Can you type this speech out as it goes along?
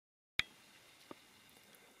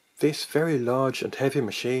This very large and heavy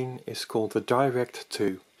machine is called the Direct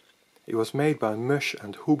 2. It was made by Musch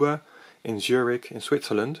and Huber in Zurich in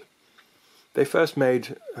Switzerland. They first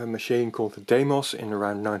made a machine called the Demos in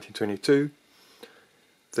around 1922.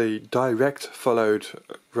 The Direct followed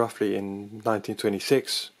roughly in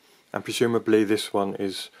 1926, and presumably this one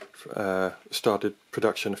is started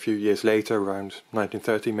production a few years later, around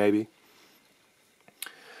 1930 maybe.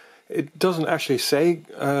 It doesn't actually say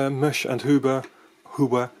Musch and Huber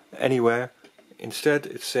anywhere. Instead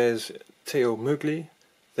it says Theo Mugli.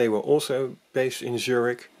 They were also based in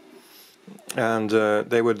Zurich, and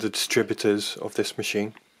they were the distributors of this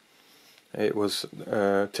machine. It was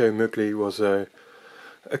Theo Mugli was a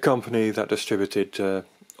company that distributed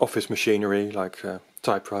office machinery like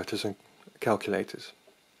typewriters and calculators.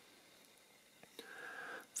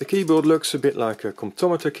 The keyboard looks a bit like a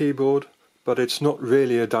comptometer keyboard, but it's not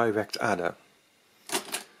really a direct adder.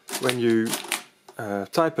 When you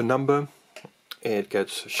type a number, it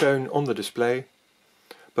gets shown on the display,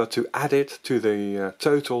 but to add it to the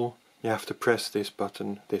total you have to press this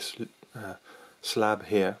button, this slab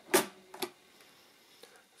here.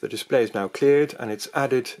 The display is now cleared and it's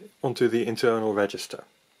added onto the internal register.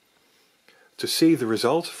 To see the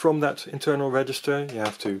result from that internal register you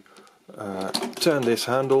have to turn this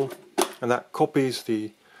handle, and that copies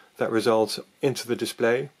that result into the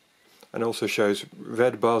display, and also shows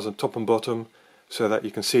red bars on top and bottom so that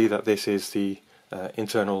you can see that this is the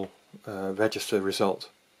internal register result.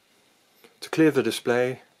 To clear the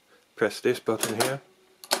display, press this button here.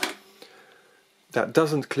 That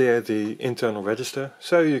doesn't clear the internal register,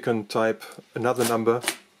 so you can type another number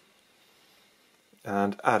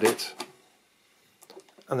and add it,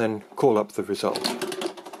 and then call up the result.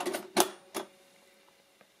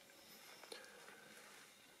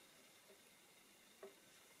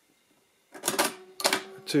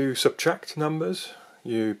 To subtract numbers,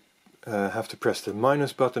 you have to press the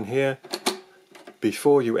minus button here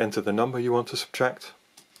before you enter the number you want to subtract.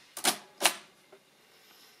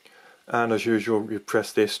 And as usual you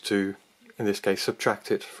press this to, in this case, subtract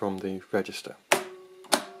it from the register.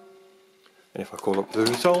 And if I call up the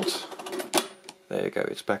result, there you go,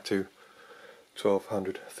 it's back to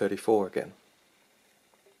 1234 again.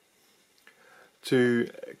 To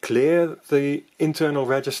clear the internal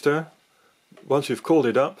register, once you've called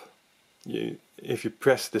it up, if you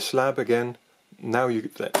press the slab again, now you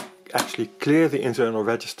actually clear the internal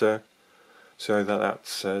register so that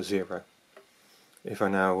that's 0. If I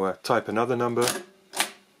now type another number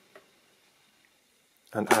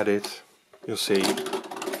and add it, you'll see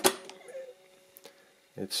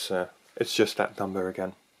it's just that number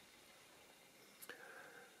again.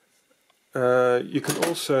 You can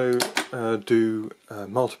also do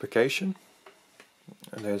multiplication,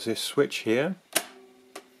 and there's this switch here,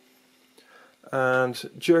 and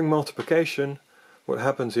during multiplication what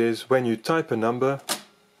happens is when you type a number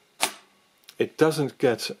it doesn't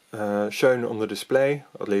get shown on the display,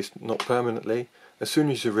 at least not permanently. As soon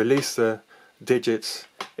as you release the digits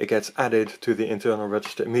it gets added to the internal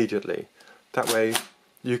register immediately. That way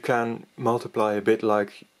you can multiply a bit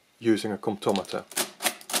like using a comptometer.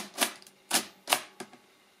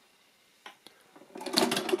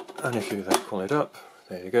 And if you then call it up,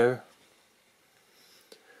 there you go.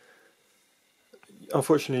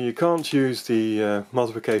 Unfortunately you can't use the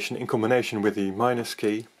multiplication in combination with the minus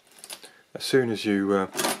key. As soon as you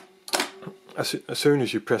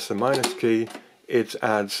press the minus key, it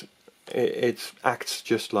acts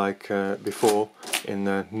just like before in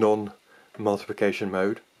the non-multiplication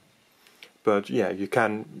mode. But yeah, you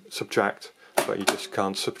can subtract, but you just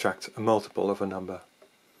can't subtract a multiple of a number.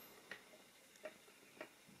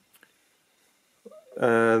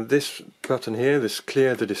 This button here, this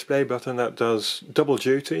clear the display button, that does double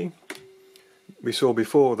duty. We saw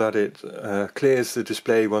before that it clears the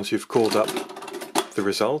display once you've called up the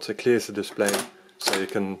result. It clears the display so you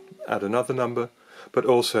can add another number, but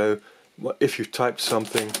also if you typed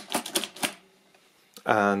something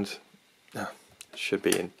and it should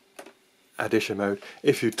be in addition mode.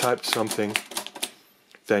 If you typed something,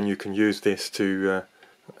 then you can use this to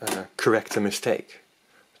correct a mistake,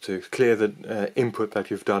 to clear the input that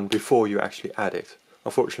you've done before you actually add it.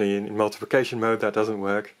 Unfortunately in multiplication mode that doesn't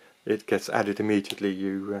work. It gets added immediately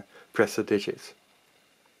you press the digits.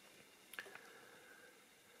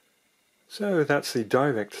 So that's the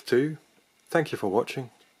Direct 2. Thank you for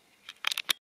watching.